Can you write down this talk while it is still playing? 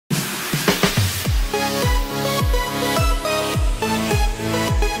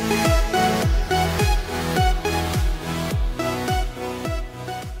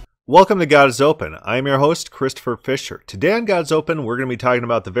Welcome to God is Open. I'm your host, Christopher Fisher. Today on God is Open, we're going to be talking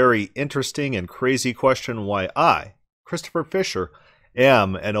about the very interesting and crazy question why I, Christopher Fisher,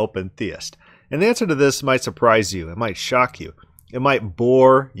 am an open theist. And the answer to this might surprise you. It might shock you. It might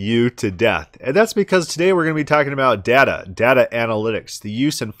bore you to death. And that's because today we're going to be talking about data analytics, the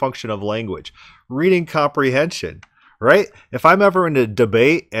use and function of language, reading comprehension. Right? If I'm ever in a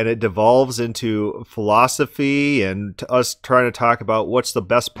debate and it devolves into philosophy and to us trying to talk about what's the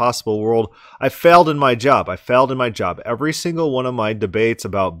best possible world, I failed in my job. Every single one of my debates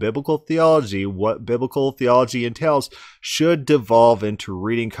about biblical theology, what biblical theology entails, should devolve into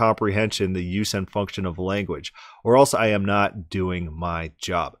reading comprehension, the use and function of language, or else I am not doing my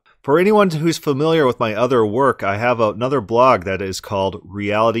job. For anyone who's familiar with my other work, I have another blog that is called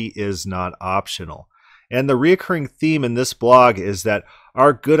Reality is Not Optional. And the recurring theme in this blog is that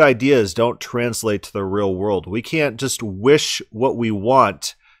our good ideas don't translate to the real world. We can't just wish what we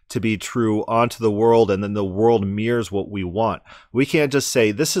want to be true onto the world and then the world mirrors what we want. We can't just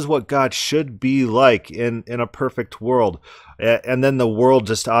say, this is what God should be like in a perfect world. And then the world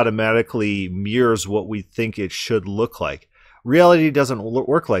just automatically mirrors what we think it should look like. Reality doesn't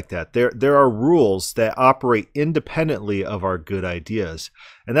work like that. There are rules that operate independently of our good ideas.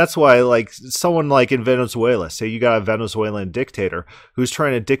 And that's why, like someone like in Venezuela, say you got a Venezuelan dictator who's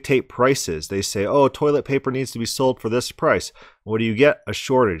trying to dictate prices. They say, oh, toilet paper needs to be sold for this price. What do you get? A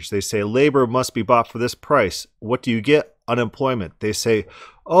shortage. They say labor must be bought for this price. What do you get? Unemployment. They say,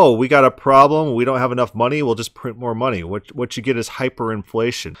 oh, we got a problem. We don't have enough money. We'll just print more money. What you get is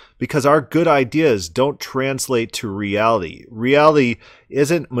hyperinflation, because our good ideas don't translate to reality. Reality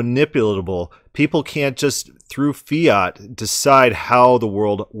isn't manipulatable. People can't just, through fiat, decide how the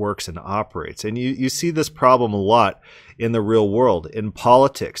world works and operates. And you see this problem a lot in the real world. In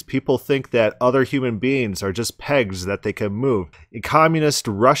politics, people think that other human beings are just pegs that they can move. In communist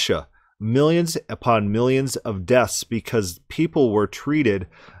Russia, millions upon millions of deaths because people were treated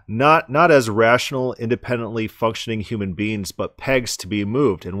not as rational, independently functioning human beings, but pegs to be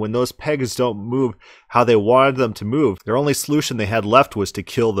moved. And when those pegs don't move how they wanted them to move, their only solution they had left was to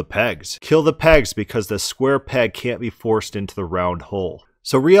kill the pegs. Kill the pegs because the square peg can't be forced into the round hole.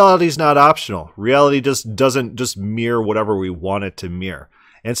 So reality is not optional. Reality just doesn't just mirror whatever we want it to mirror.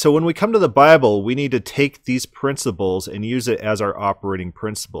 And so when we come to the Bible, we need to take these principles and use it as our operating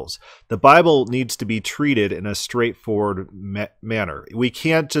principles. The Bible needs to be treated in a straightforward manner. We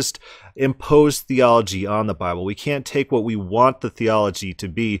can't just impose theology on the Bible. We can't take what we want the theology to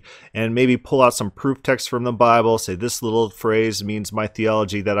be and maybe pull out some proof text from the Bible, say this little phrase means my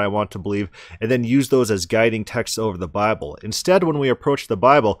theology that I want to believe, and then use those as guiding texts over the Bible. Instead, when we approach the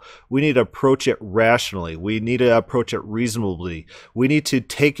Bible, we need to approach it rationally. We need to approach it reasonably. We need to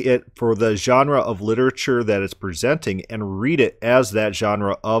take it for the genre of literature that it's presenting and read it as that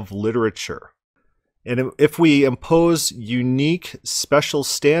genre of literature. And if we impose unique, special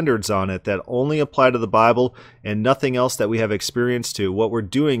standards on it that only apply to the Bible and nothing else that we have experience to, what we're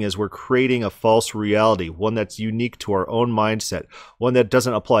doing is we're creating a false reality, one that's unique to our own mindset, one that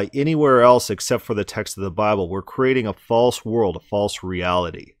doesn't apply anywhere else except for the text of the Bible. We're creating a false world, a false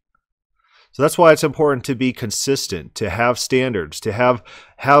reality. So that's why it's important to be consistent, to have standards, to have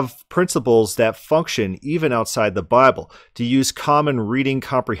principles that function even outside the Bible, to use common reading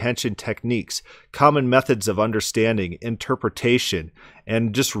comprehension techniques, common methods of understanding, interpretation,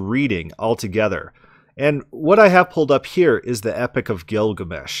 and just reading altogether. And what I have pulled up here is the Epic of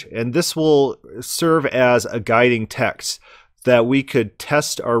Gilgamesh, and this will serve as a guiding text that we could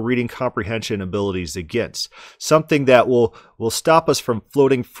test our reading comprehension abilities against. Something that will stop us from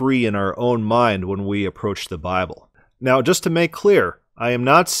floating free in our own mind when we approach the Bible. Now, just to make clear, I am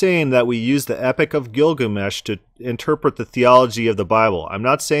not saying that we use the Epic of Gilgamesh to interpret the theology of the Bible. I'm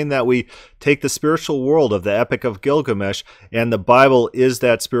not saying that we take the spiritual world of the Epic of Gilgamesh and the Bible is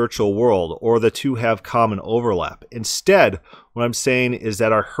that spiritual world, or the two have common overlap. Instead, what I'm saying is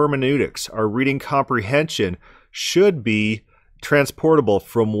that our hermeneutics, our reading comprehension, should be transportable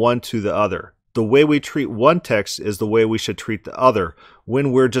from one to the other. The way we treat one text is the way we should treat the other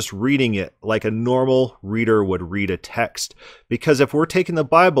when we're just reading it like a normal reader would read a text. Because if we're taking the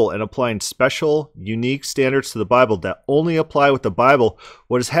Bible and applying special, unique standards to the Bible that only apply with the Bible,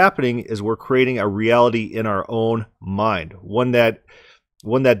 what is happening is we're creating a reality in our own mind, one that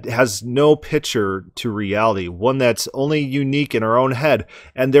has no picture to reality, one that's only unique in our own head.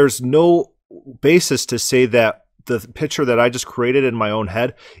 And there's no basis to say that the picture that I just created in my own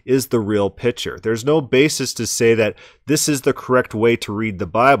head is the real picture. There's no basis to say that this is the correct way to read the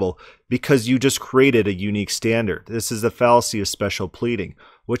Bible because you just created a unique standard. This is the fallacy of special pleading.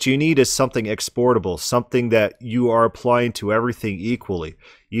 What you need is something exportable, something that you are applying to everything equally.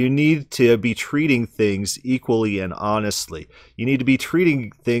 You need to be treating things equally and honestly. You need to be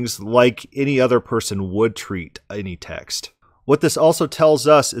treating things like any other person would treat any text. What this also tells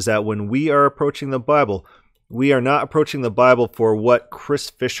us is that when we are approaching the Bible, we are not approaching the Bible for what Chris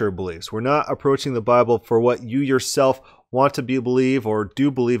Fisher believes. We're not approaching the Bible for what you yourself want to believe or do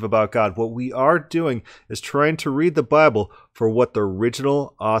believe about God. What we are doing is trying to read the Bible for what the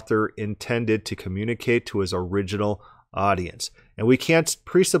original author intended to communicate to his original audience. And we can't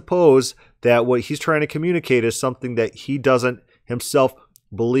presuppose that what he's trying to communicate is something that he doesn't himself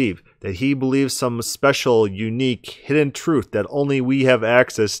believe, that he believes some special, unique, hidden truth that only we have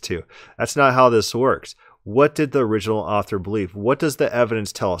access to. That's not how this works. What did the original author believe? What does the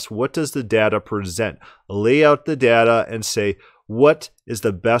evidence tell us? What does the data present? Lay out the data and say, what is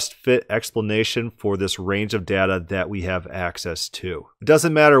the best fit explanation for this range of data that we have access to? It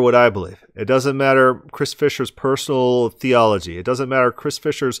doesn't matter what I believe. It doesn't matter Chris Fisher's personal theology. It doesn't matter Chris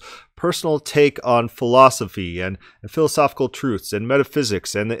Fisher's personal take on philosophy and philosophical truths and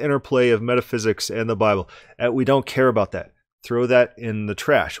metaphysics and the interplay of metaphysics and the Bible. We don't care about that. Throw that in the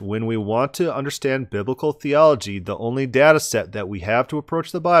trash. When we want to understand biblical theology, the only data set that we have to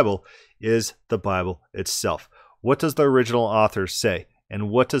approach the Bible is the Bible itself. What does the original author say? And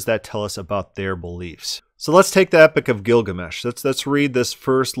what does that tell us about their beliefs? So let's take the Epic of Gilgamesh. Let's read this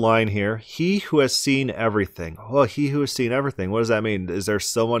first line here. He who has seen everything. Well, he who has seen everything. What does that mean? Is there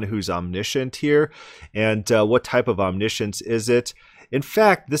someone who's omniscient here? And what type of omniscience is it? In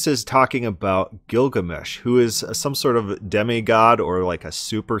fact, this is talking about Gilgamesh, who is some sort of demigod or like a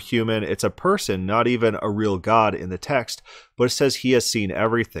superhuman. It's a person, not even a real god in the text, but it says he has seen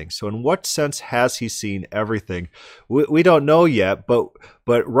everything. So in what sense has he seen everything? We don't know yet, but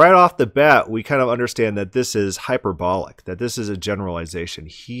right off the bat, we kind of understand that this is hyperbolic, that this is a generalization.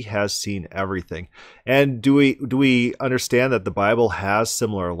 He has seen everything. And do we understand that the Bible has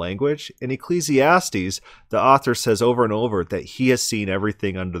similar language? In Ecclesiastes, the author says over and over that he has seen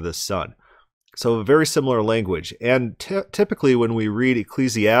everything under the sun. So a very similar language. And typically when we read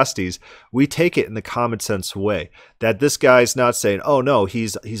Ecclesiastes, we take it in the common sense way. That this guy's not saying, oh no,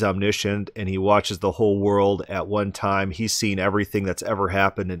 he's omniscient and he watches the whole world at one time. He's seen everything that's ever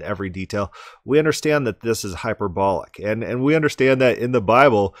happened in every detail. We understand that this is hyperbolic. And we understand that in the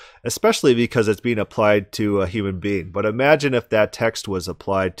Bible, especially because it's being applied to a human being. But imagine if that text was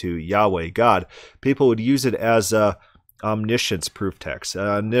applied to Yahweh, God. People would use it as a omniscience proof text,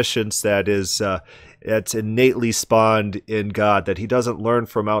 omniscience that is it's innately spawned in God, that he doesn't learn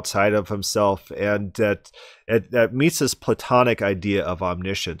from outside of himself, and that meets this Platonic idea of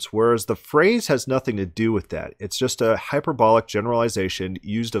omniscience, whereas the phrase has nothing to do with that. It's just a hyperbolic generalization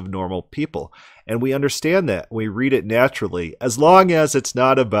used of normal people, and we understand that. We read it naturally, as long as it's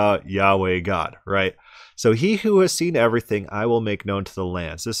not about Yahweh God, right? So he who has seen everything, I will make known to the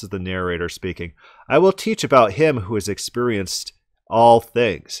lands. This is the narrator speaking. I will teach about him who has experienced all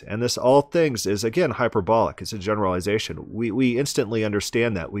things. And this all things is, again, hyperbolic. It's a generalization. We instantly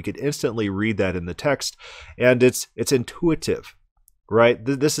understand that. We could instantly read that in the text, and it's intuitive, right?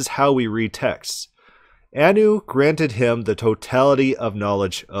 This is how we read texts. Anu granted him the totality of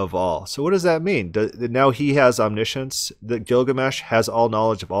knowledge of all. So what does that mean? Now he has omniscience, that Gilgamesh has all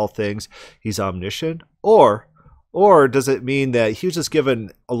knowledge of all things. He's omniscient? Or does it mean that he was just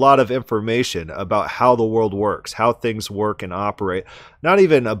given a lot of information about how the world works, how things work and operate, not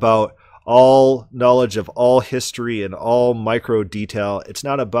even about all knowledge of all history and all micro detail? It's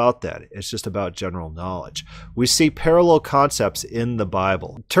not about that. It's just about general knowledge. We see parallel concepts in the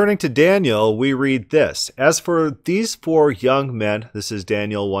Bible. Turning to Daniel, we read this. As for these 4 young men, this is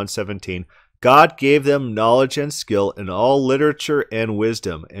Daniel 1:17, God gave them knowledge and skill in all literature and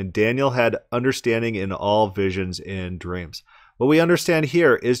wisdom, and Daniel had understanding in all visions and dreams. What we understand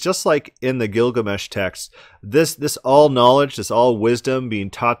here is, just like in the Gilgamesh text, this all knowledge, this all wisdom being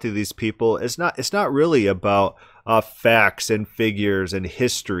taught to these people, it's not really about facts and figures and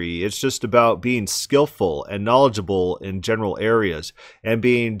history. It's just about being skillful and knowledgeable in general areas and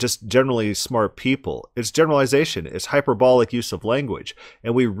being just generally smart people. It's generalization. It's hyperbolic use of language.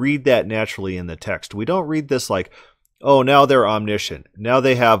 And we read that naturally in the text. We don't read this like, oh, now they're omniscient. Now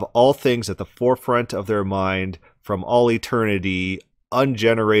they have all things at the forefront of their mind from all eternity,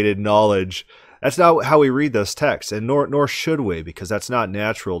 ungenerated knowledge That's not how we read this text, and nor should we, because that's not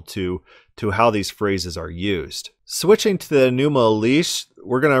natural to how these phrases are used. Switching to the Enuma Elish,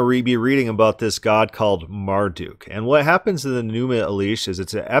 we're going to be reading about this god called Marduk. And what happens in the Enuma Elish is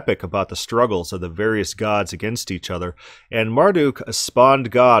it's an epic about the struggles of the various gods against each other. And Marduk, a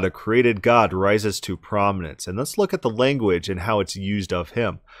spawned god, a created god, rises to prominence. And let's look at the language and how it's used of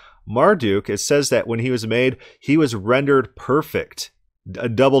him. Marduk, it says that when he was made, he was rendered perfect. A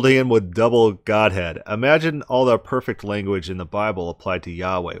double him with double Godhead. Imagine all the perfect language in the Bible applied to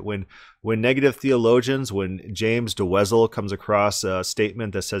Yahweh. When negative theologians, when James DeWezel comes across a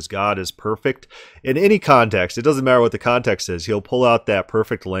statement that says God is perfect, in any context, it doesn't matter what the context is, he'll pull out that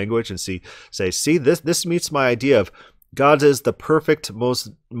perfect language and say, this meets my idea of God is the perfect,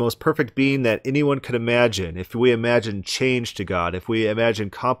 most perfect being that anyone could imagine. If we imagine change to God, if we imagine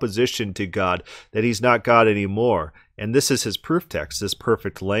composition to God, that he's not God anymore. And this is his proof text, this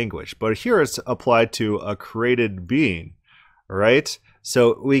perfect language. But here it's applied to a created being, right?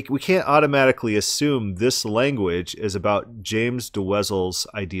 So we can't automatically assume this language is about James DeWezel's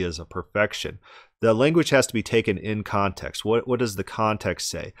ideas of perfection. The language has to be taken in context. What does the context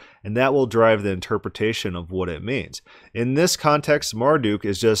say? And that will drive the interpretation of what it means. In this context, Marduk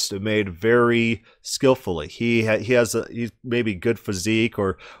is just made very skillfully. He's maybe good physique,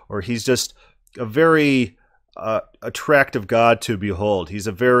 or he's just a very attractive god to behold. He's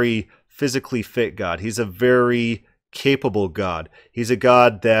a very physically fit god. He's a very capable god. He's a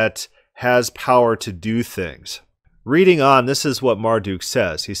god that has power to do things. Reading on, this is what Marduk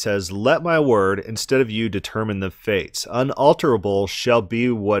says. He says, "Let my word, instead of you, determine the fates. Unalterable shall be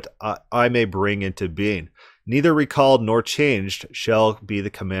what I may bring into being. Neither recalled nor changed shall be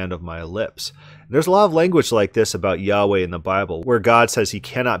the command of my lips." And there's a lot of language like this about Yahweh in the Bible, where God says he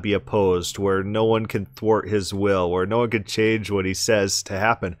cannot be opposed, where no one can thwart his will, where no one can change what he says to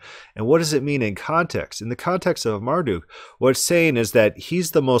happen. And what does it mean in context? In the context of Marduk, what it's saying is that he's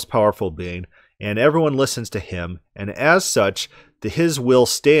the most powerful being, and everyone listens to him, and as such, his will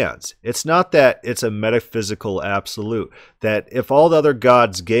stands. It's not that it's a metaphysical absolute, that if all the other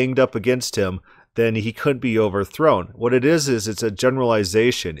gods ganged up against him, then he couldn't be overthrown. What it is it's a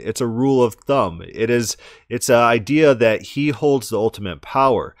generalization. It's a rule of thumb. It's an idea that he holds the ultimate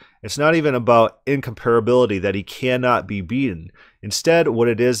power. It's not even about incomparability, that he cannot be beaten. Instead, what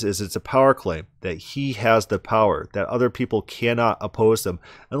it is it's a power claim, that he has the power, that other people cannot oppose them,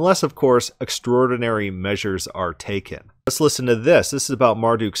 unless, of course, extraordinary measures are taken. Let's listen to this. This is about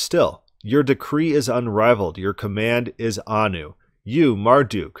Marduk still. "Your decree is unrivaled. Your command is Anu. You,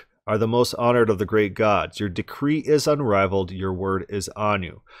 Marduk, are the most honored of the great gods. Your decree is unrivaled. Your word is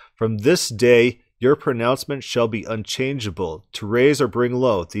Anu. From this day, your pronouncement shall be unchangeable. To raise or bring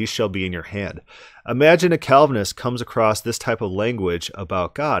low, these shall be in your hand." Imagine a Calvinist comes across this type of language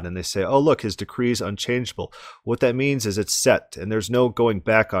about God, and they say, oh, look, his decree is unchangeable. What that means is it's set, and there's no going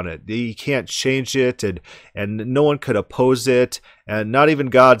back on it. You can't change it, and no one could oppose it, and not even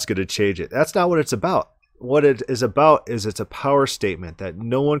God's going to change it. That's not what it's about. What it is about is it's a power statement that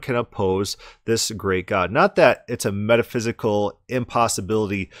no one can oppose this great God. Not that it's a metaphysical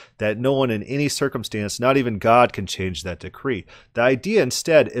impossibility that no one in any circumstance, not even God, can change that decree. The idea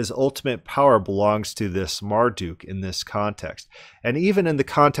instead is ultimate power belongs to this Marduk in this context. And even in the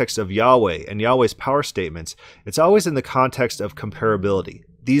context of Yahweh and Yahweh's power statements, it's always in the context of comparability.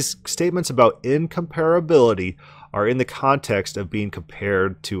 These statements about incomparability are in the context of being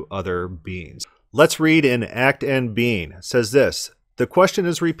compared to other beings. Let's read in Act and Being. It says this, "The question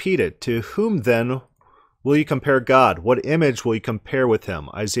is repeated, to whom then will you compare God? What image will you compare with him?"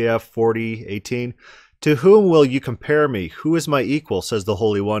 Isaiah 40:18. "To whom will you compare me? Who is my equal?" says the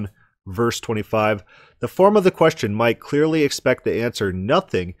Holy One. Verse 25. The form of the question might clearly expect the answer,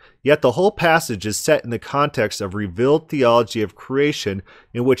 nothing, yet the whole passage is set in the context of revealed theology of creation,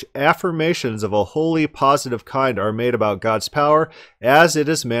 in which affirmations of a wholly positive kind are made about God's power as it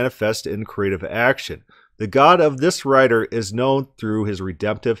is manifest in creative action. The God of this writer is known through his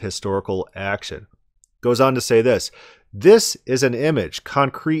redemptive historical action. Goes on to say this, "This is an image,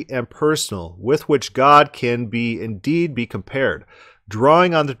 concrete and personal, with which God can indeed be compared.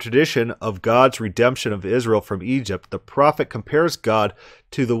 Drawing on the tradition of God's redemption of Israel from Egypt, the prophet compares God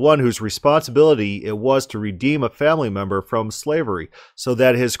to the one whose responsibility it was to redeem a family member from slavery, so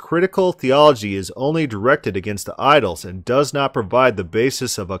that his critical theology is only directed against the idols and does not provide the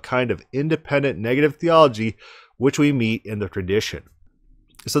basis of a kind of independent negative theology which we meet in the tradition."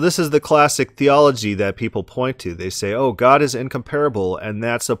 So this is the classic theology that people point to. They say, oh, God is incomparable, and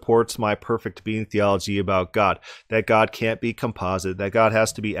that supports my perfect being theology about God, that God can't be composite, that God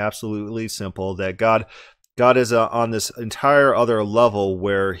has to be absolutely simple, that God God is on this entire other level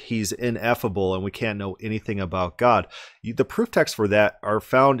where he's ineffable and we can't know anything about God. The proof texts for that are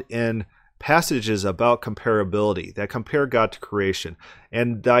found in passages about comparability that compare God to creation.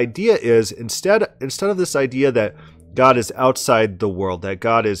 And the idea is instead of this idea that God is outside the world, that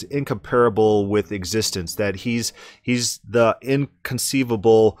God is incomparable with existence, that he's the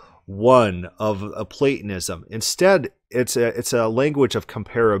inconceivable one of a Platonism. Instead, it's a language of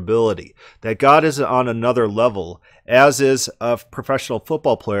comparability, that God is on another level, as is a professional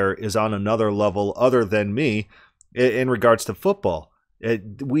football player is on another level other than me in regards to football.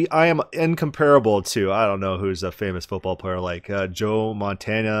 I am incomparable to, I don't know who's a famous football player like Joe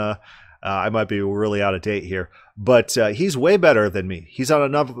Montana. I might be really out of date here, but he's way better than me. He's on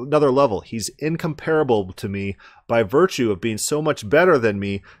another level. He's incomparable to me by virtue of being so much better than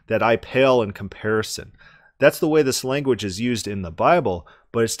me that I pale in comparison. That's the way this language is used in the Bible,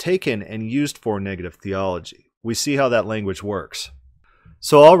 but it's taken and used for negative theology. We see how that language works.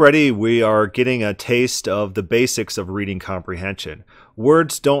 So already we are getting a taste of the basics of reading comprehension.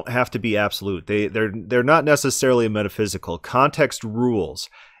 Words don't have to be absolute. They're not necessarily metaphysical. Context rules.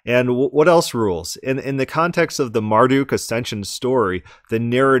 And what else rules? In the context of the Marduk ascension story, the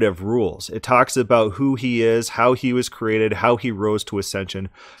narrative rules. It talks about who he is, how he was created, how he rose to ascension.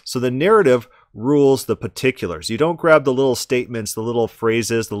 So the narrative rules the particulars. You don't grab the little statements, the little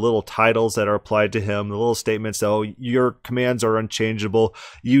phrases, the little titles that are applied to him, the little statements, oh, your commands are unchangeable,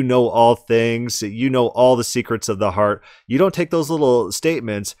 you know all things, you know all the secrets of the heart. You don't take those little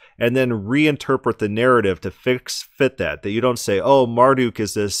statements and then reinterpret the narrative to fit that. That you don't say, oh, Marduk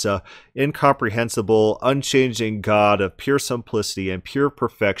is this incomprehensible, unchanging God of pure simplicity and pure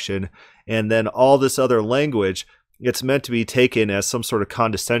perfection, and then all this other language. It's meant to be taken as some sort of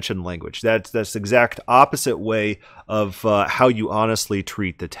condescension language. That's the exact opposite way of how you honestly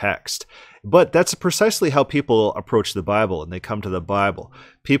treat the text. But that's precisely how people approach the Bible, and they come to the Bible.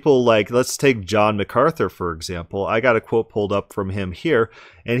 People like, let's take John MacArthur, for example. I got a quote pulled up from him here,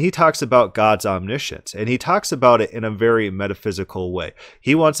 and he talks about God's omniscience, and he talks about it in a very metaphysical way.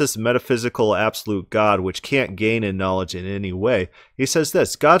 He wants this metaphysical absolute God which can't gain in knowledge in any way. He says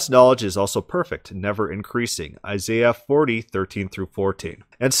this, God's knowledge is also perfect, never increasing. Isaiah 40, 13 through 14.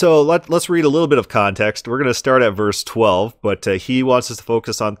 And so let's read a little bit of context. We're going to start at verse 12, but he wants us to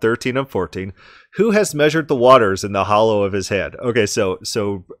focus on 13 and 14. Who has measured the waters in the hollow of his hand? Okay, so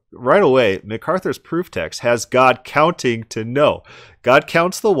right away, MacArthur's proof text has God counting to know. God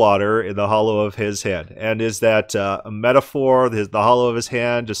counts the water in the hollow of his hand. And is that a metaphor, the hollow of his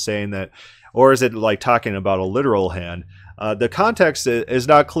hand, just saying that, or is it like talking about a literal hand? The context is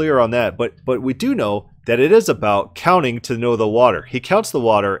not clear on that, but we do know that it is about counting to know the water. He counts the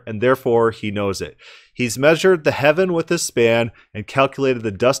water, and therefore he knows it. He's measured the heaven with a span and calculated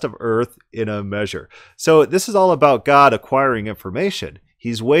the dust of earth in a measure. So this is all about God acquiring information.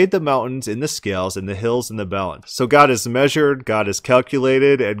 He's weighed the mountains in the scales and the hills in the balance. So God has measured, God has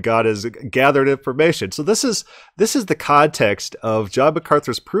calculated, and God has gathered information. So this is the context of John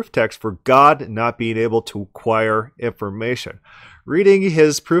MacArthur's proof text for God not being able to acquire information. Reading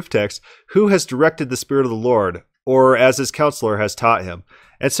his proof text, who has directed the Spirit of the Lord, or as his counselor has taught him?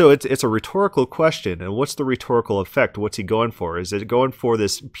 And so it's a rhetorical question. And what's the rhetorical effect? What's he going for? Is it going for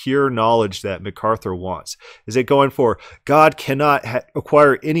this pure knowledge that MacArthur wants? Is it going for God cannot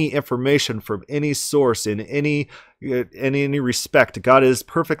acquire any information from any source in any respect? God is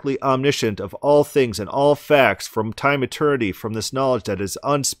perfectly omniscient of all things and all facts from time eternity, from this knowledge that is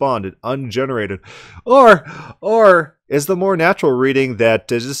unspawned and ungenerated. Or is the more natural reading that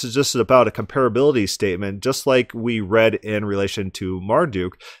this is just about a comparability statement, just like we read in relation to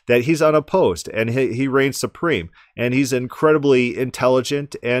Marduk, that he's unopposed and he reigns supreme and he's incredibly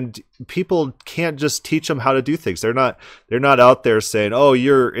intelligent, and people can't just teach him how to do things. They're not out there saying, oh,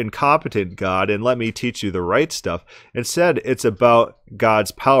 you're incompetent, God, and let me teach you the right stuff. Instead, it's about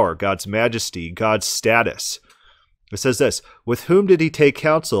God's power, God's majesty, God's status. It says this, with whom did he take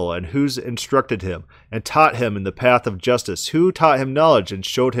counsel, and who's instructed him, and taught him in the path of justice? Who taught him knowledge and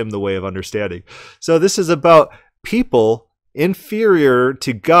showed him the way of understanding? So this is about people inferior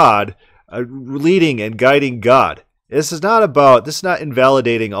to God leading and guiding God. This is not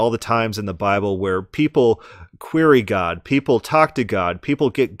invalidating all the times in the Bible where people query God, people talk to God,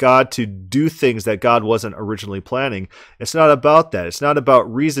 people get God to do things that God wasn't originally planning. It's not about that. It's not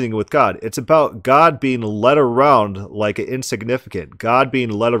about reasoning with God. It's about God being led around like an insignificant, God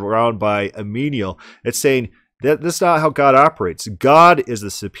being led around by a menial. It's saying that's not how God operates. God is the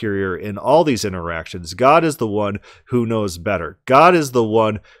superior in all these interactions. God is the one who knows better. God is the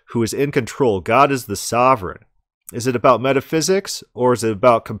one who is in control. God is the sovereign. Is it about metaphysics, or is it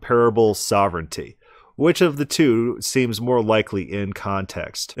about comparable sovereignty? which of the two seems more likely in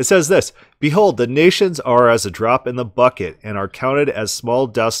context? It says this, "Behold, the nations are as a drop in the bucket and are counted as small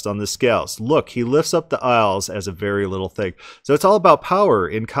dust on the scales. Look, he lifts up the isles as a very little thing." So it's all about power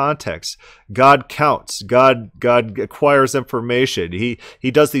in context. God counts. God acquires information.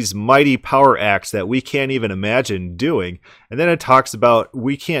 He does these mighty power acts that we can't even imagine doing. And then it talks about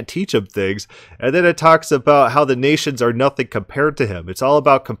we can't teach him things. And then it talks about how the nations are nothing compared to him. It's all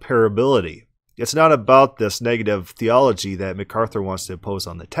about comparability. It's not about this negative theology that MacArthur wants to impose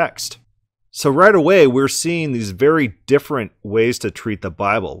on the text. So right away, we're seeing these very different ways to treat the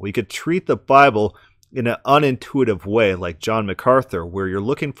Bible. We could treat the Bible in an unintuitive way, like John MacArthur, where you're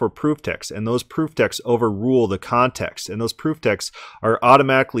looking for proof texts, and those proof texts overrule the context, and those proof texts are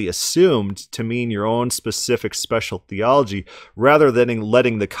automatically assumed to mean your own specific special theology, rather than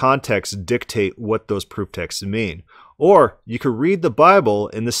letting the context dictate what those proof texts mean. Or you could read the Bible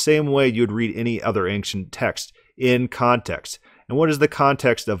in the same way you'd read any other ancient text, in context. And what is the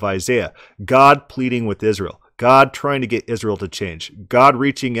context of Isaiah? God pleading with Israel, God trying to get Israel to change, God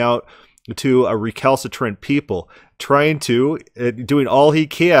reaching out to a recalcitrant people, trying to, doing all he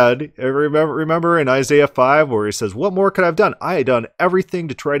can. Remember in Isaiah 5 where he says, "What more could I have done? I had done everything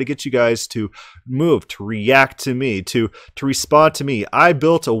to try to get you guys to move, to react to me, to respond to me. I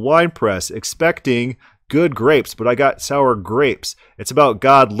built a wine press expecting good grapes, but I got sour grapes." It's about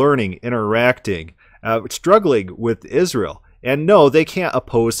God learning, interacting, struggling with Israel. And no, they can't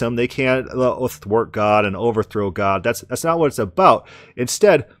oppose him. They can't thwart God and overthrow God. That's not what it's about.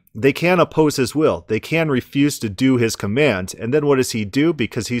 Instead, they can oppose his will. They can refuse to do his commands. And then what does he do?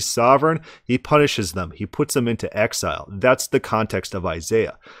 Because he's sovereign, he punishes them. He puts them into exile. That's the context of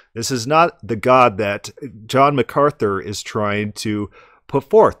Isaiah. This is not the God that John MacArthur is trying to put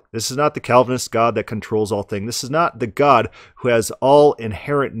forth. This is not the Calvinist God that controls all things. This is not the God who has all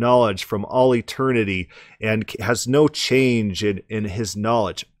inherent knowledge from all eternity and has no change in his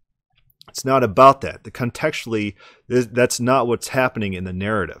knowledge. It's not about that. Contextually, that's not what's happening in the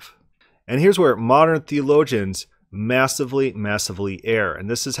narrative. And here's where modern theologians massively err. And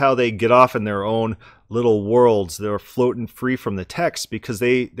this is how they get off in their own little worlds. They're floating free from the text because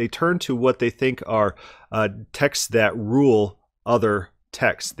they turn to what they think are texts that rule other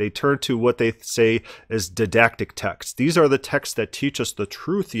texts. They turn to what they say is didactic texts. These are the texts that teach us the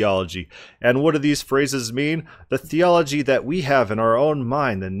true theology. And what do these phrases mean? The theology that we have in our own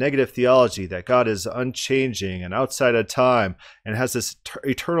mind, the negative theology that God is unchanging and outside of time and has this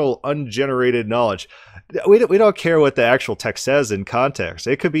eternal ungenerated knowledge. We don't care what the actual text says in context.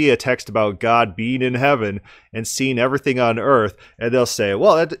 It could be a text about God being in heaven and seeing everything on earth, and they'll say,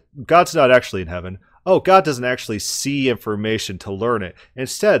 well, God's not actually in heaven. Oh, God doesn't actually see information to learn it.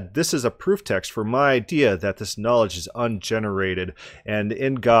 Instead, this is a proof text for my idea that this knowledge is ungenerated and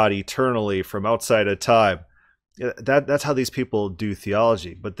in God eternally from outside of time. That's how these people do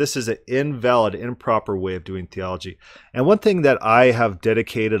theology. But this is an invalid, improper way of doing theology. And one thing that I have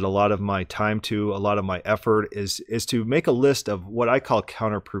dedicated a lot of my time to, a lot of my effort, is to make a list of what I call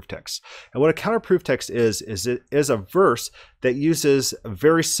counterproof texts. And what a counterproof text is it is a verse that uses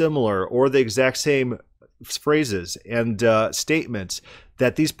very similar or the exact same phrases and statements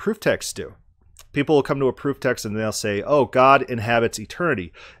that these proof texts do. People will come to a proof text and they'll say, oh, God inhabits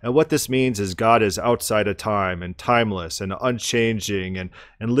eternity. And what this means is God is outside of time and timeless and unchanging and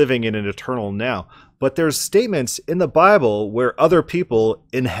living in an eternal now. But there's statements in the Bible where other people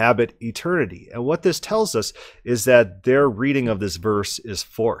inhabit eternity. And what this tells us is that their reading of this verse is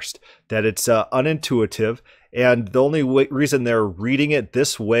forced, that it's unintuitive. And the only reason they're reading it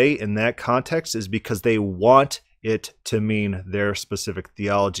this way in that context is because they want it to mean their specific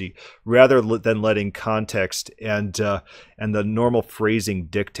theology rather than letting context and the normal phrasing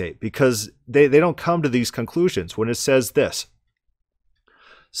dictate, because they don't come to these conclusions when it says this.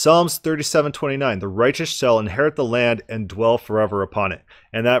 Psalms 37:29, the righteous shall inherit the land and dwell forever upon it.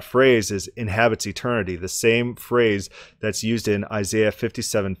 And that phrase is inhabits eternity, the same phrase that's used in Isaiah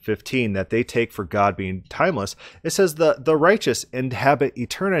 57:15 that they take for God being timeless. It says the righteous inhabit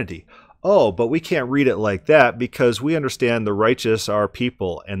eternity. Oh, but we can't read it like that because we understand the righteous are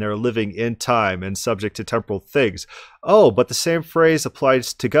people and they're living in time and subject to temporal things. Oh, but the same phrase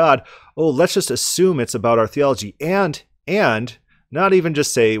applies to God. Oh, let's just assume it's about our theology and not even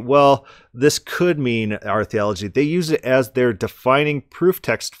just say, well, this could mean our theology. They use it as their defining proof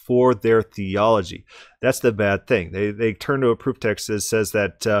text for their theology. That's the bad thing. They turn to a proof text that says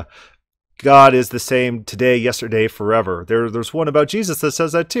that God is the same today, yesterday, forever. There's one about Jesus that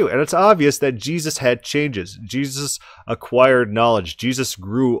says that too. And it's obvious that Jesus had changes. Jesus acquired knowledge. Jesus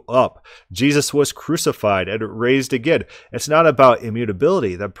grew up. Jesus was crucified and raised again. It's not about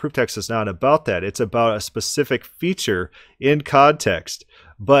immutability. The proof text is not about that. It's about a specific feature in context.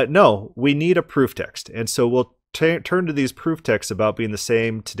 But no, we need a proof text. And so we'll turn to these proof texts about being the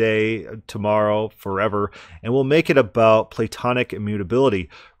same today, tomorrow, forever, and we'll make it about Platonic immutability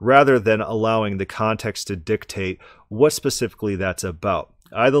rather than allowing the context to dictate what specifically that's about.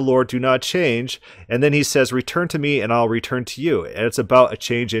 I, the Lord, do not change. And then he says, return to me and I'll return to you. And it's about a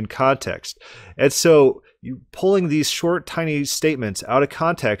change in context. And so pulling these short, tiny statements out of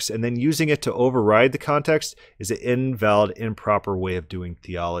context and then using it to override the context is an invalid, improper way of doing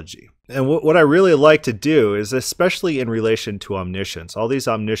theology. And what I really like to do is, especially in relation to omniscience, all these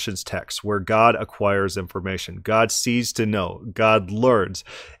omniscience texts where God acquires information, God sees to know, God learns,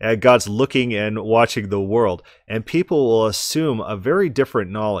 and God's looking and watching the world. And people will assume a very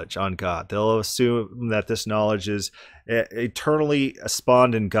different knowledge on God. They'll assume that this knowledge is eternally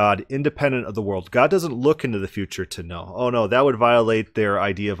spawned in God, independent of the world. God doesn't look into the future to know. Oh no, that would violate their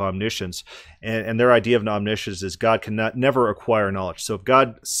idea of omniscience. And their idea of omniscience is God cannot never acquire knowledge. So if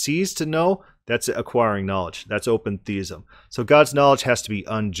God sees to know, that's acquiring knowledge. That's open theism. So God's knowledge has to be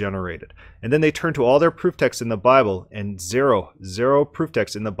ungenerated. And then they turn to all their proof texts in the Bible, and zero proof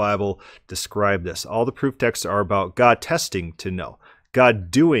texts in the Bible describe this. All the proof texts are about God testing to know,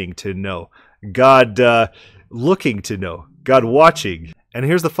 God doing to know, God looking to know, God watching. And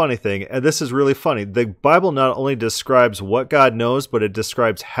here's the funny thing, and this is really funny. The Bible not only describes what God knows, but it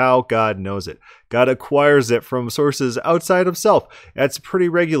describes how God knows it. God acquires it from sources outside himself. It's pretty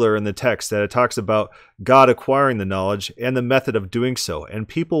regular in the text that it talks about God acquiring the knowledge and the method of doing so. And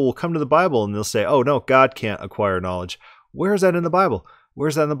people will come to the Bible and they'll say, oh no, God can't acquire knowledge. Where is that in the Bible?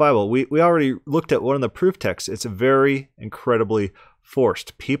 Where's that in the Bible? We already looked at one of the proof texts. It's very incredibly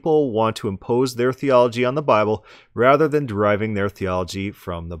forced. People want to impose their theology on the Bible rather than deriving their theology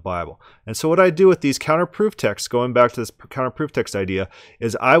from the Bible. And so what I do with these counter-proof texts, going back to this counter-proof text idea,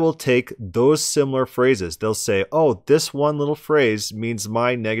 is I will take those similar phrases. They'll say, oh, this one little phrase means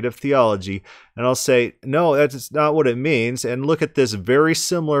my negative theology. And I'll say, no, that's not what it means. And look at this very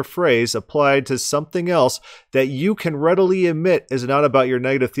similar phrase applied to something else that you can readily admit is not about your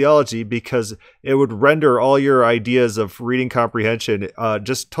negative theology, because it would render all your ideas of reading comprehension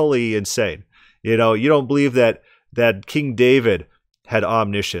just totally insane. You know, you don't believe that King David had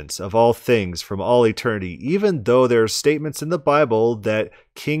omniscience of all things from all eternity, even though there are statements in the Bible that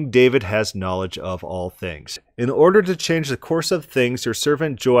King David has knowledge of all things. In order to change the course of things, your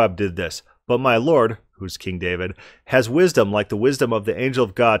servant Joab did this. But my Lord, who's King David, has wisdom like the wisdom of the angel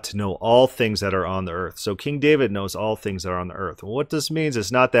of God to know all things that are on the earth. So King David knows all things that are on the earth. And what this means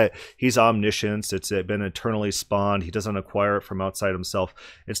is not that he's omniscient, it's been eternally spawned, he doesn't acquire it from outside himself.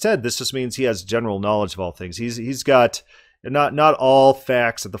 Instead, this just means he has general knowledge of all things. He's got not all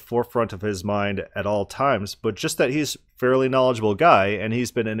facts at the forefront of his mind at all times, but just that he's a fairly knowledgeable guy, and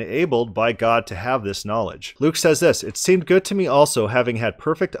he's been enabled by God to have this knowledge. Luke says this, it seemed good to me also, having had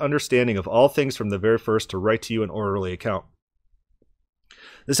perfect understanding of all things from the very first, to write to you an orderly account.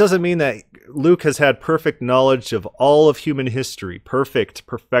 This doesn't mean that Luke has had perfect knowledge of all of human history,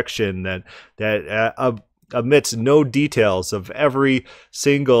 perfection, that omits no details of every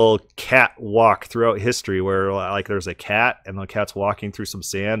single cat walk throughout history, where like there's a cat and the cat's walking through some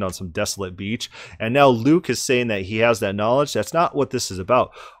sand on some desolate beach. And now Luke is saying that he has that knowledge. That's not what this is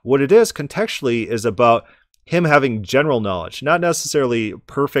about. What it is contextually is about him having general knowledge, not necessarily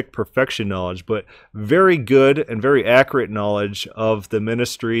perfection knowledge, but very good and very accurate knowledge of the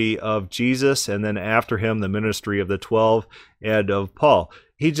ministry of Jesus, and then after him, the ministry of the 12 and of Paul.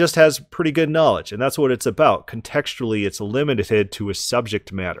 He just has pretty good knowledge, and that's what it's about. Contextually, it's limited to a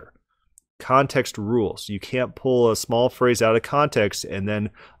subject matter. Context rules. You can't pull a small phrase out of context and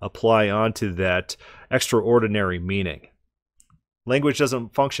then apply onto that extraordinary meaning. Language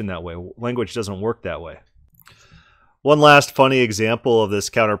doesn't function that way. Language doesn't work that way. One last funny example of this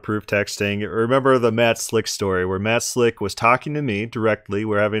counter-proof texting. Remember the Matt Slick story where Matt Slick was talking to me directly.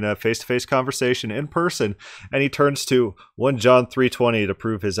 We're having a face-to-face conversation in person, and he turns to 1 John 3:20 to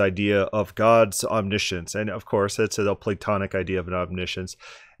prove his idea of God's omniscience. And of course, it's a Platonic idea of an omniscience.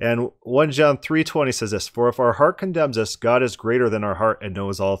 And 1 John 3:20 says this, for if our heart condemns us, God is greater than our heart and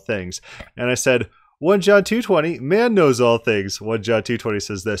knows all things. And I said, 1 John 2:20, man knows all things. 1 John 2:20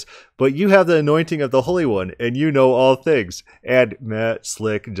 says this, but you have the anointing of the Holy One, and you know all things. And Matt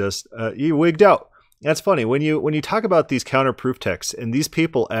Slick just, he wigged out. That's funny when you talk about these counter proof texts, and these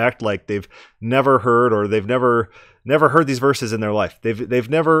people act like they've never heard, or they've never heard these verses in their life. They've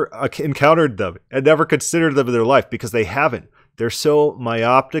never encountered them and never considered them in their life, because they haven't. They're so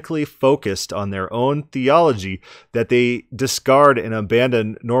myopically focused on their own theology that they discard and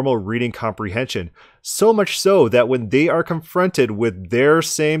abandon normal reading comprehension. So much so that when they are confronted with their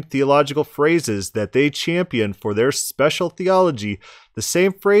same theological phrases that they champion for their special theology, the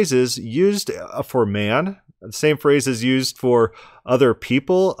same phrases used for man, the same phrases used for other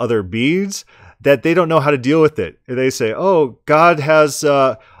people, other beings, that they don't know how to deal with it. They say, oh, God has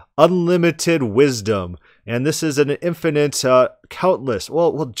unlimited wisdom, and this is an infinite, countless.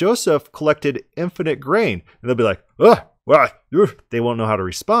 Well, Joseph collected infinite grain. And they'll be like, oh, well, they won't know how to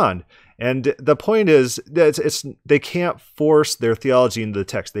respond. And the point is that they can't force their theology into the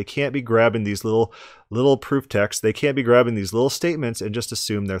text. They can't be grabbing these little proof texts. They can't be grabbing these little statements and just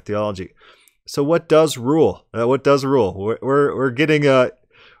assume their theology. So what does rule? What does rule? We're getting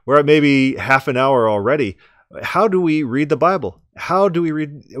we're at maybe half an hour already. How do we read the Bible? How do we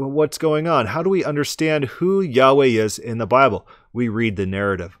read what's going on? How do we understand who Yahweh is in the Bible? We read the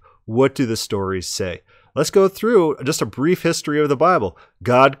narrative. What do the stories say? Let's go through just a brief history of the Bible.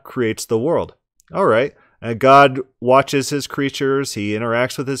 God creates the world. All right. And God watches his creatures. He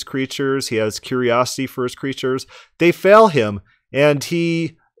interacts with his creatures. He has curiosity for his creatures. They fail him, and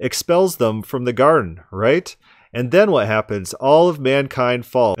he expels them from the garden, right? And then what happens? All of mankind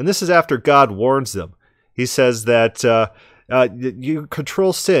falls. And this is after God warns them. He says that you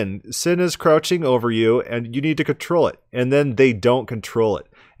control sin. Sin is crouching over you, and you need to control it. And then they don't control it.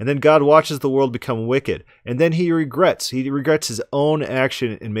 And then God watches the world become wicked. And then he regrets. He regrets his own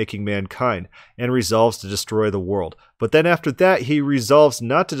action in making mankind and resolves to destroy the world. But then after that, he resolves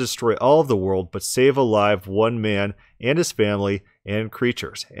not to destroy all of the world, but save alive one man and his family and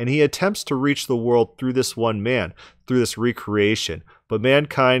creatures. And he attempts to reach the world through this one man, through this recreation. But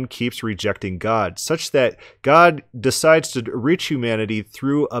mankind keeps rejecting God, such that God decides to reach humanity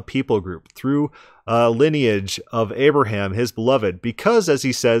through a people group, through a lineage of Abraham, his beloved, because, as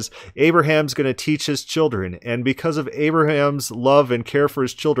he says, Abraham's going to teach his children. And because of Abraham's love and care for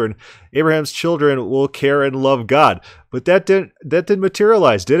his children, Abraham's children will care and love God. But that didn't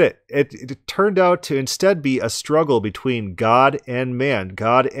materialize, did it? It turned out to instead be a struggle between God and man,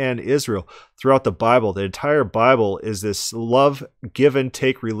 God and Israel. Throughout the Bible, the entire Bible is this love, give and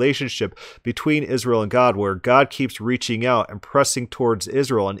take relationship between Israel and God, where God keeps reaching out and pressing towards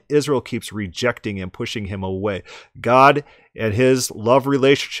Israel, and Israel keeps rejecting and pushing him away. God and his love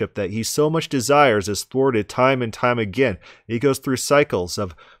relationship that he so much desires is thwarted time and time again. He goes through cycles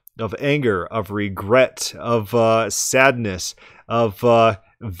of anger, of regret, of sadness, of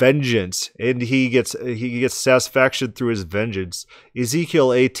vengeance, and he gets satisfaction through his vengeance.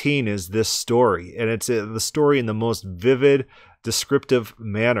 Ezekiel 18 is this story, and it's the story in the most vivid, descriptive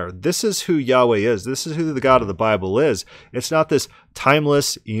manner. This is who Yahweh is. This is who the God of the Bible is. It's not this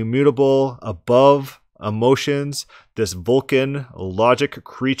timeless, immutable, above emotions, this Vulcan logic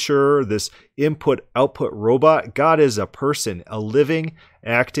creature, this input-output robot. God is a person, a living,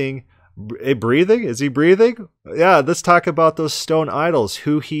 acting, breathing? Is he breathing? Yeah, let's talk about those stone idols,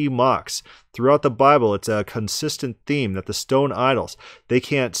 who he mocks. Throughout the Bible, it's a consistent theme that the stone idols, they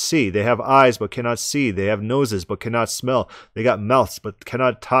can't see. They have eyes but cannot see. They have noses but cannot smell. They got mouths but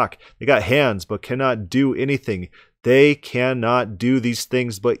cannot talk. They got hands but cannot do anything. They cannot do these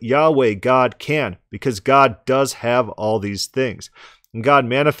things, but Yahweh, God, can, because God does have all these things. And God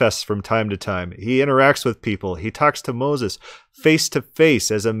manifests from time to time. He interacts with people. He talks to Moses face to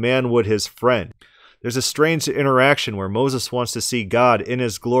face as a man would his friend. There's a strange interaction where Moses wants to see God in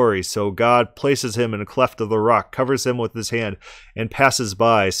his glory, so God places him in a cleft of the rock, covers him with his hand, and passes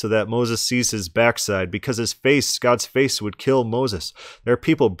by so that Moses sees his backside, because his face, God's face, would kill Moses. There are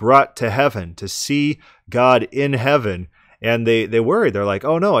people brought to heaven to see God in heaven, and they worry. They're like,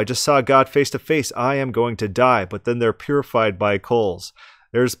 oh no, I just saw God face to face. I am going to die. But then they're purified by coals.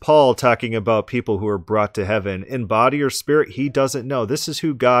 There's Paul talking about people who are brought to heaven in body or spirit. He doesn't know. This is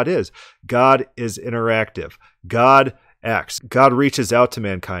who God is. God is interactive. God acts. God reaches out to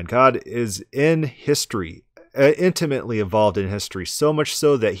mankind. God is in history, intimately involved in history, so much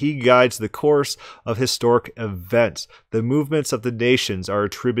so that he guides the course of historic events. The movements of the nations are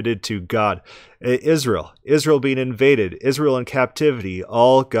attributed to God. Israel being invaded, Israel in captivity,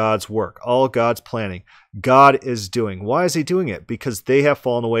 all God's work, all God's planning. God is doing. Why is he doing it? Because they have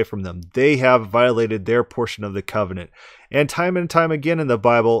fallen away from them. They have violated their portion of the covenant. And time again in the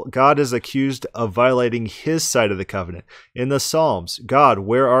Bible, God is accused of violating his side of the covenant. In the Psalms, God,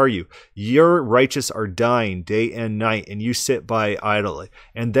 where are you? Your righteous are dying day and night, and you sit by idly.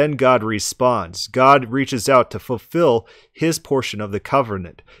 And then God responds. God reaches out to fulfill his portion of the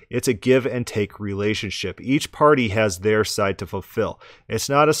covenant. It's a give and take relationship. Each party has their side to fulfill. It's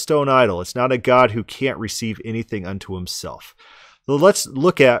not a stone idol. It's not a God who can't receive anything unto himself. So let's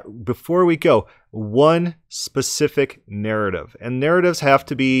look at, before we go, one specific narrative. And narratives have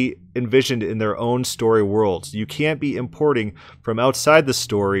to be envisioned in their own story worlds. You can't be importing from outside the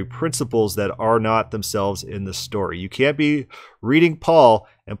story principles that are not themselves in the story. You can't be reading Paul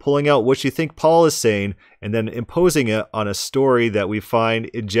and pulling out what you think Paul is saying and then imposing it on a story that we find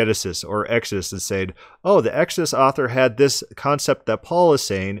in Genesis or Exodus and saying, oh, the Exodus author had this concept that Paul is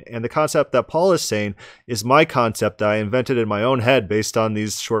saying, and the concept that Paul is saying is my concept that I invented in my own head based on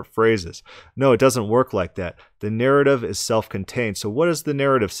these short phrases. No, it doesn't work like that. The narrative is self-contained. So what does the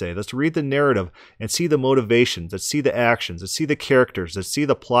narrative say? Let's read the narrative and see the motivations. Let's see the actions. Let's see the characters. Let's see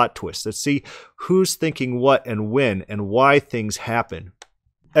the plot twists. Let's see who's thinking what and when and why things happen.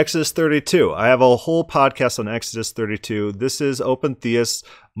 Exodus 32. I have a whole podcast on Exodus 32. This is Open Theist's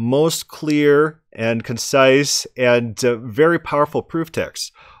most clear and concise and very powerful proof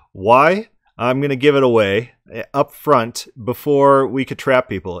text. Why? I'm going to give it away up front before we could trap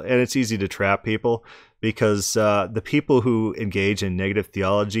people. And it's easy to trap people because the people who engage in negative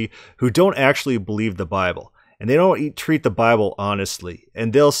theology, who don't actually believe the Bible, and they don't treat the Bible honestly.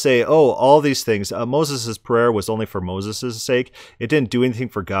 And they'll say, oh, all these things, Moses' prayer was only for Moses' sake. It didn't do anything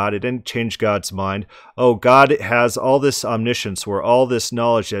for God. It didn't change God's mind. Oh, God has all this omniscience where all this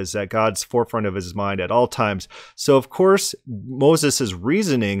knowledge is at God's forefront of his mind at all times. So, of course, Moses'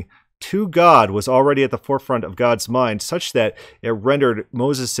 reasoning to God was already at the forefront of God's mind, such that it rendered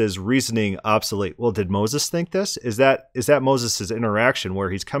Moses' reasoning obsolete. Well, did Moses think this? Is that Moses' interaction where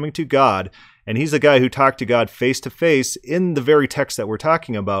he's coming to God, and he's the guy who talked to God face to face in the very text that we're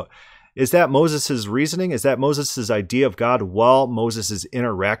talking about? Is that Moses' reasoning? Is that Moses' idea of God while Moses is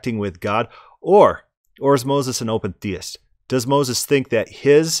interacting with God? Or is Moses an open theist? Does Moses think that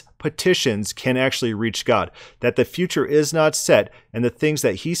his petitions can actually reach God, that the future is not set, and the things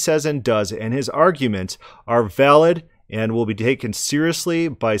that he says and does and his arguments are valid and will be taken seriously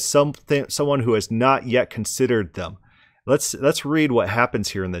by someone who has not yet considered them? Let's read what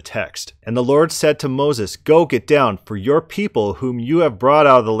happens here in the text. And the Lord said to Moses, go get down, for your people whom you have brought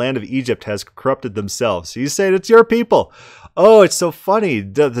out of the land of Egypt has corrupted themselves. He's saying it's your people. Oh, it's so funny.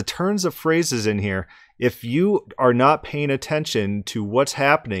 The turns of phrases in here. If you are not paying attention to what's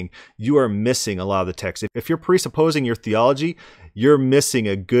happening, you are missing a lot of the text. If you're presupposing your theology, you're missing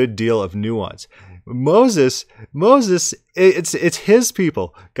a good deal of nuance. Moses, it's his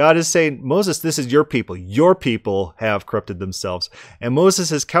people. God is saying, Moses, this is your people. Your people have corrupted themselves. And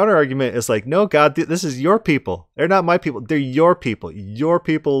Moses' counter-argument is like, no, God, this is your people. They're not my people. They're your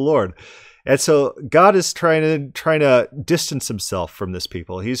people, Lord. And so God is trying to distance himself from this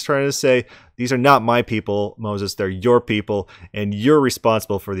people. He's trying to say, these are not my people, Moses. They're your people, and you're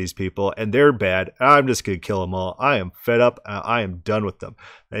responsible for these people, and they're bad. I'm just going to kill them all. I am fed up. I am done with them.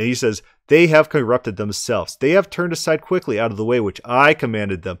 And he says, they have corrupted themselves. They have turned aside quickly out of the way which I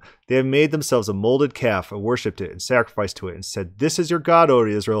commanded them. They have made themselves a molded calf and worshipped it and sacrificed to it and said, this is your God, O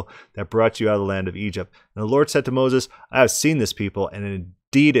Israel, that brought you out of the land of Egypt. And the Lord said to Moses, I have seen this people, and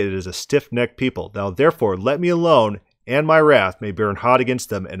indeed it is a stiff-necked people. Now therefore let me alone, and my wrath may burn hot against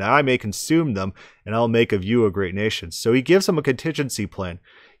them, and I may consume them, and I'll make of you a great nation. So he gives them a contingency plan.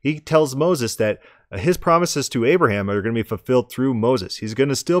 He tells Moses that his promises to Abraham are going to be fulfilled through Moses. He's going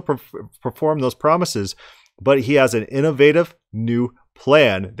to still perform those promises, but he has an innovative new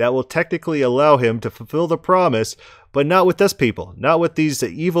plan that will technically allow him to fulfill the promise, but not with this people, not with these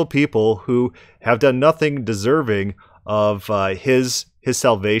evil people who have done nothing deserving of his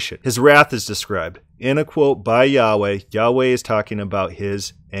salvation. His wrath is described in a quote by Yahweh. Yahweh is talking about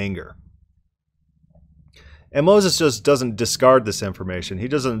his anger. And Moses just doesn't discard this information. He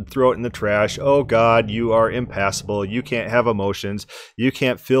doesn't throw it in the trash. Oh God, you are impassible. You can't have emotions. You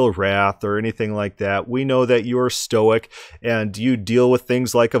can't feel wrath or anything like that. We know that you are stoic and you deal with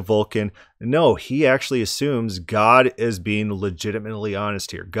things like a Vulcan. No, he actually assumes God is being legitimately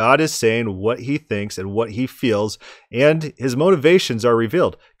honest here. God is saying what he thinks and what he feels, and his motivations are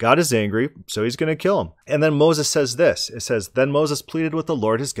revealed. God is angry, so he's going to kill him. And then Moses says this. It says, then Moses pleaded with the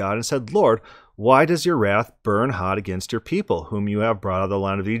Lord his God and said, Lord, why does your wrath burn hot against your people, whom you have brought out of the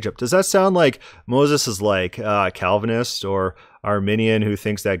land of Egypt? Does that sound like Moses is like Calvinist or Arminian who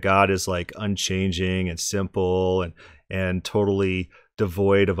thinks that God is like unchanging and simple and totally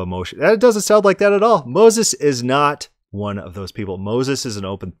devoid of emotion? That doesn't sound like that at all. Moses is not one of those people. Moses is an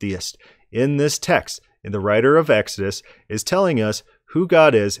open theist. In this text, the writer of Exodus is telling us who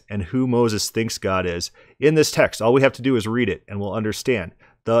God is and who Moses thinks God is. In this text, all we have to do is read it and we'll understand.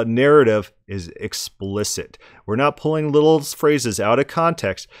 The narrative is explicit. We're not pulling little phrases out of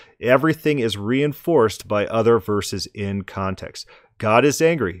context. Everything is reinforced by other verses in context. God is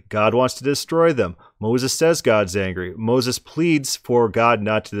angry. God wants to destroy them. Moses says God's angry. Moses pleads for God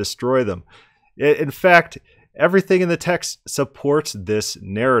not to destroy them. In fact, everything in the text supports this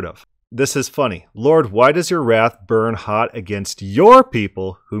narrative. This is funny. Lord, why does your wrath burn hot against your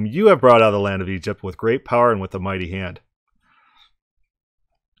people, whom you have brought out of the land of Egypt with great power and with a mighty hand?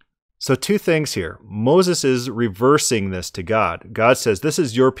 So two things here. Moses is reversing this to God. God says, this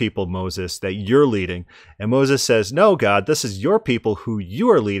is your people, Moses, that you're leading. And Moses says, no, God, this is your people who you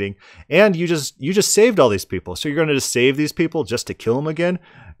are leading. And you just saved all these people. So you're going to just save these people just to kill them again?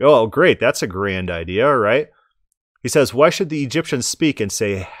 Oh, great. That's a grand idea, right? He says, why should the Egyptians speak and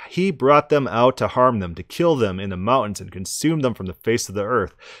say, he brought them out to harm them, to kill them in the mountains and consume them from the face of the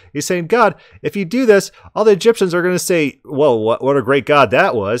earth? He's saying, God, if you do this, all the Egyptians are going to say, well, what a great God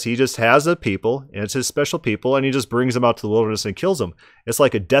that was. He just has a people, and it's his special people, and he just brings them out to the wilderness and kills them. It's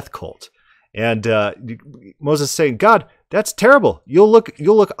like a death cult. And Moses is saying, God, that's terrible. You'll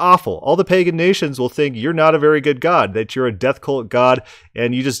look awful. All the pagan nations will think you're not a very good God, that you're a death cult God,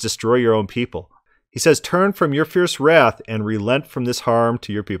 and you just destroy your own people. He says, turn from your fierce wrath and relent from this harm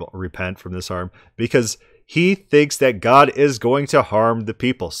to your people. Repent from this harm, because he thinks that God is going to harm the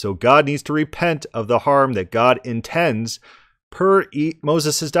people. So God needs to repent of the harm that God intends per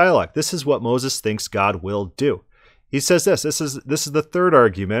Moses' dialogue. This is what Moses thinks God will do. He says this is the third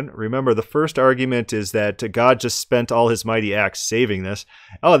argument. Remember, the first argument is that God just spent all his mighty acts saving this.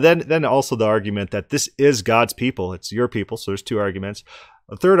 Oh, then also the argument that this is God's people. It's your people. So there's two arguments.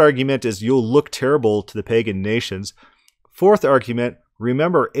 The third argument is you'll look terrible to the pagan nations. Fourth argument,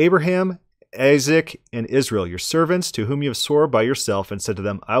 remember Abraham, Isaac, and Israel, your servants, to whom you have sworn by yourself and said to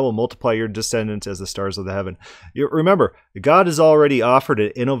them, I will multiply your descendants as the stars of the heaven. Remember, God has already offered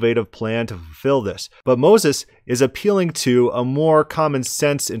an innovative plan to fulfill this. But Moses is appealing to a more common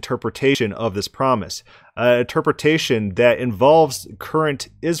sense interpretation of this promise. An interpretation that involves current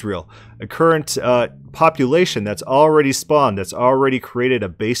Israel, a current population that's already spawned, that's already created a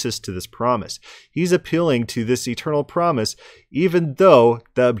basis to this promise. He's appealing to this eternal promise, even though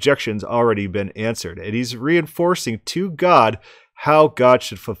the objection's already been answered. And he's reinforcing to God how God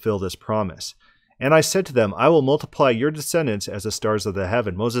should fulfill this promise. And I said to them, I will multiply your descendants as the stars of the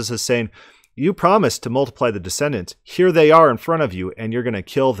heaven. Moses is saying, you promised to multiply the descendants. Here they are in front of you, and you're going to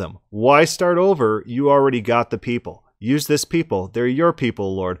kill them. Why start over? You already got the people. Use this people. They're your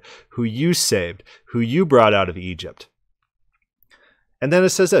people, Lord, who you saved, who you brought out of Egypt. And then it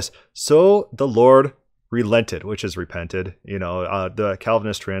says this, so the Lord relented, which is repented. The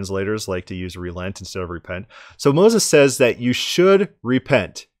Calvinist translators like to use relent instead of repent. So Moses says that you should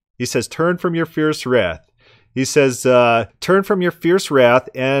repent. He says, turn from your fierce wrath. He says, turn from your fierce wrath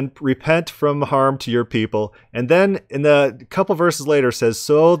and repent from harm to your people. And then in the couple verses later says,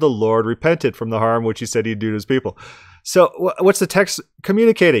 so the Lord repented from the harm which he said he'd do to his people. So what's the text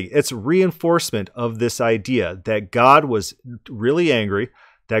communicating? It's reinforcement of this idea that God was really angry,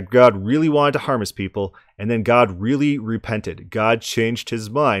 that God really wanted to harm his people, and then God really repented. God changed his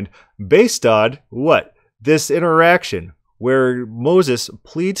mind based on what? This interaction where Moses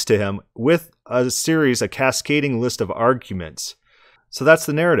pleads to him with a cascading list of arguments. So that's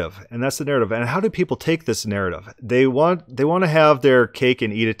the narrative, and that's the narrative. And how do people take this narrative? They want to have their cake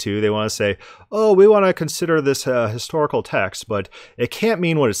and eat it too. They want to say, oh, we want to consider this a historical text, but it can't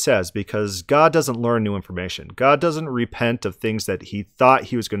mean what it says because God doesn't learn new information. God doesn't repent of things that he thought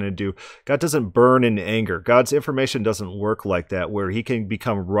he was going to do. God doesn't burn in anger. God's information doesn't work like that, where he can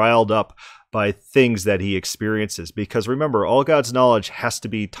become riled up by things that he experiences. Because remember, all God's knowledge has to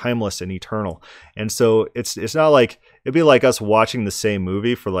be timeless and eternal. And so it's not like, it'd be like us watching the same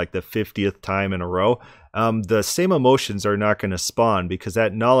movie for like the 50th time in a row. The same emotions are not going to spawn because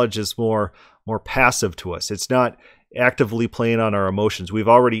that knowledge is more passive to us. It's not actively playing on our emotions. We've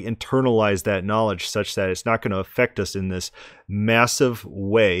already internalized that knowledge such that it's not going to affect us in this massive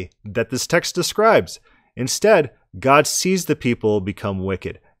way that this text describes. Instead, God sees the people become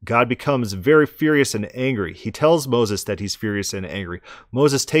wicked. God becomes very furious and angry. He tells Moses that he's furious and angry.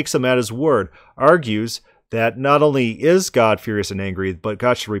 Moses takes him at his word, argues that not only is God furious and angry, but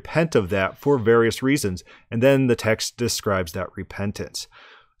God should repent of that for various reasons. And then the text describes that repentance.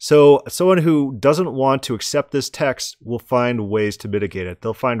 So someone who doesn't want to accept this text will find ways to mitigate it.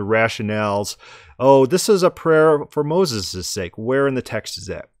 They'll find rationales. Oh, this is a prayer for Moses' sake. Where in the text is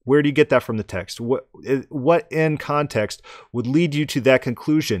that? Where do you get that from the text? What in context would lead you to that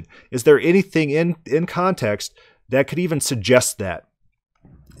conclusion? Is there anything in context that could even suggest that?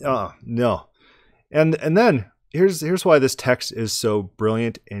 No. And then here's why this text is so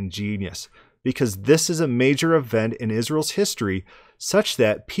brilliant and genius. Because this is a major event in Israel's history such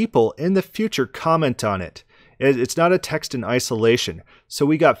that people in the future comment on it. It's not a text in isolation. So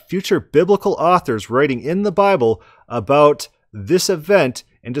we got future biblical authors writing in the Bible about this event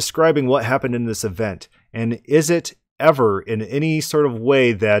and describing what happened in this event. And is it ever in any sort of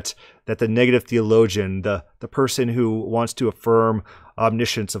way that the negative theologian, the person who wants to affirm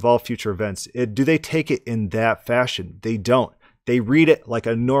omniscience of all future events, do they take it in that fashion? They don't. They read it like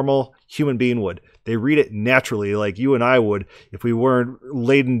a normal human being would. They read it naturally like you and I would if we weren't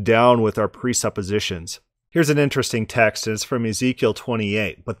laden down with our presuppositions. Here's an interesting text, and it's from Ezekiel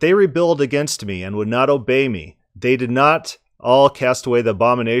 28. But they rebelled against me and would not obey me. They did not all cast away the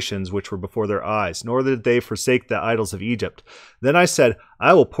abominations which were before their eyes, nor did they forsake the idols of Egypt. Then I said,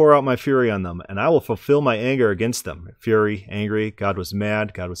 I will pour out my fury on them, and I will fulfill my anger against them. Fury, angry, God was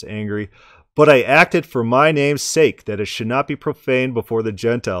mad, God was angry. But I acted for my name's sake, that it should not be profaned before the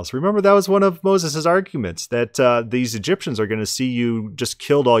Gentiles. Remember, that was one of Moses' arguments, that these Egyptians are going to see you just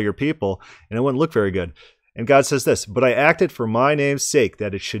killed all your people, and it wouldn't look very good. And God says this, but I acted for my name's sake,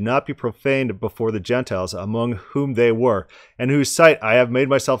 that it should not be profaned before the Gentiles, among whom they were, and whose sight I have made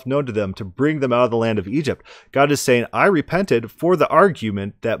myself known to them, to bring them out of the land of Egypt. God is saying, I repented for the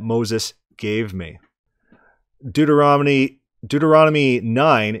argument that Moses gave me. Deuteronomy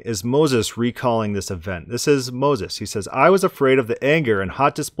 9 is Moses recalling this event. This is Moses. He says, I was afraid of the anger and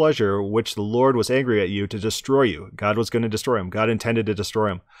hot displeasure which the Lord was angry at you to destroy you. God was going to destroy him. God intended to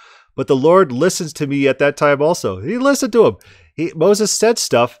destroy him. But the Lord listens to me at that time also. He listened to him. Moses said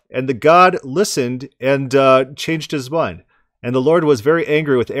stuff, and the God listened and changed his mind. And the Lord was very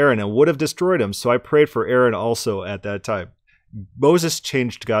angry with Aaron and would have destroyed him. So I prayed for Aaron also at that time. Moses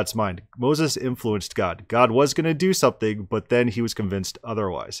changed God's mind. Moses influenced God. God was going to do something, but then he was convinced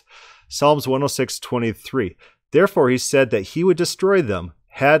otherwise. Psalms 106:23. Therefore he said that he would destroy them,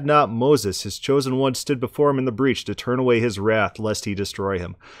 had not Moses, his chosen one, stood before him in the breach to turn away his wrath, lest he destroy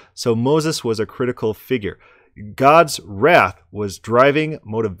him. So Moses was a critical figure. God's wrath was driving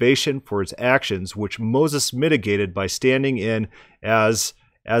motivation for his actions, which Moses mitigated by standing in as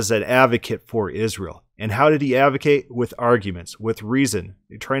an advocate for Israel. And how did he advocate? With arguments, with reason,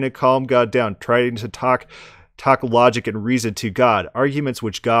 trying to calm God down, trying to talk logic and reason to God, arguments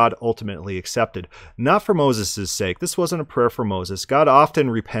which God ultimately accepted. Not for Moses' sake. This wasn't a prayer for Moses. God often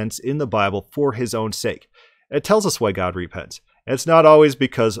repents in the Bible for his own sake. It tells us why God repents. It's not always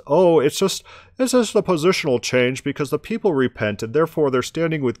because, it's just a positional change because the people repent and therefore their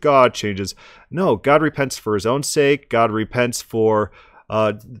standing with God changes. No, God repents for his own sake. God repents for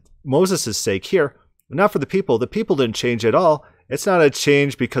Moses' sake here. Not for the people. The people didn't change at all. It's not a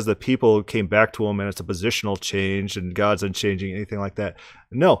change because the people came back to him and it's a positional change and God's unchanging, anything like that.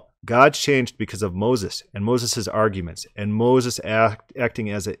 No, God changed because of Moses and Moses' arguments and Moses acting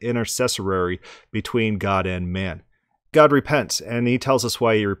as an intercessory between God and man. God repents, and he tells us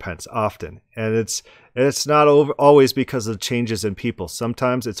why he repents often. And it's not always because of changes in people.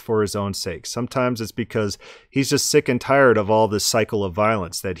 Sometimes it's for his own sake. Sometimes it's because he's just sick and tired of all this cycle of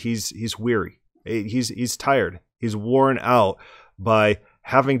violence, that he's weary. He's tired. He's worn out by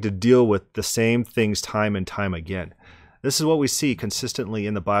having to deal with the same things time and time again. This is what we see consistently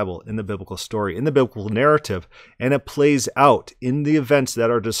in the Bible, in the biblical story, in the biblical narrative, and it plays out in the events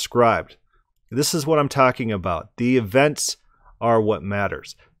that are described. This is what I'm talking about. The events are what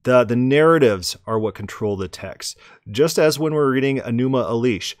matters. The narratives are what control the text. Just as when we're reading Enuma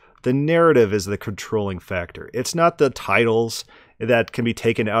Elish, the narrative is the controlling factor. It's not the titles that can be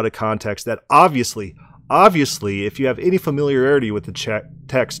taken out of context that obviously, if you have any familiarity with the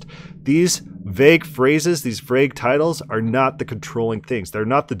text, these vague phrases, these vague titles are not the controlling things. They're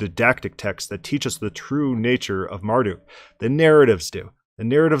not the didactic text that teach us the true nature of Marduk. The narratives do. The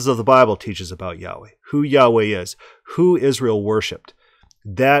narratives of the Bible teaches about Yahweh, who Yahweh is, who Israel worshipped.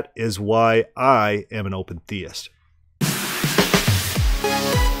 That is why I am an open theist.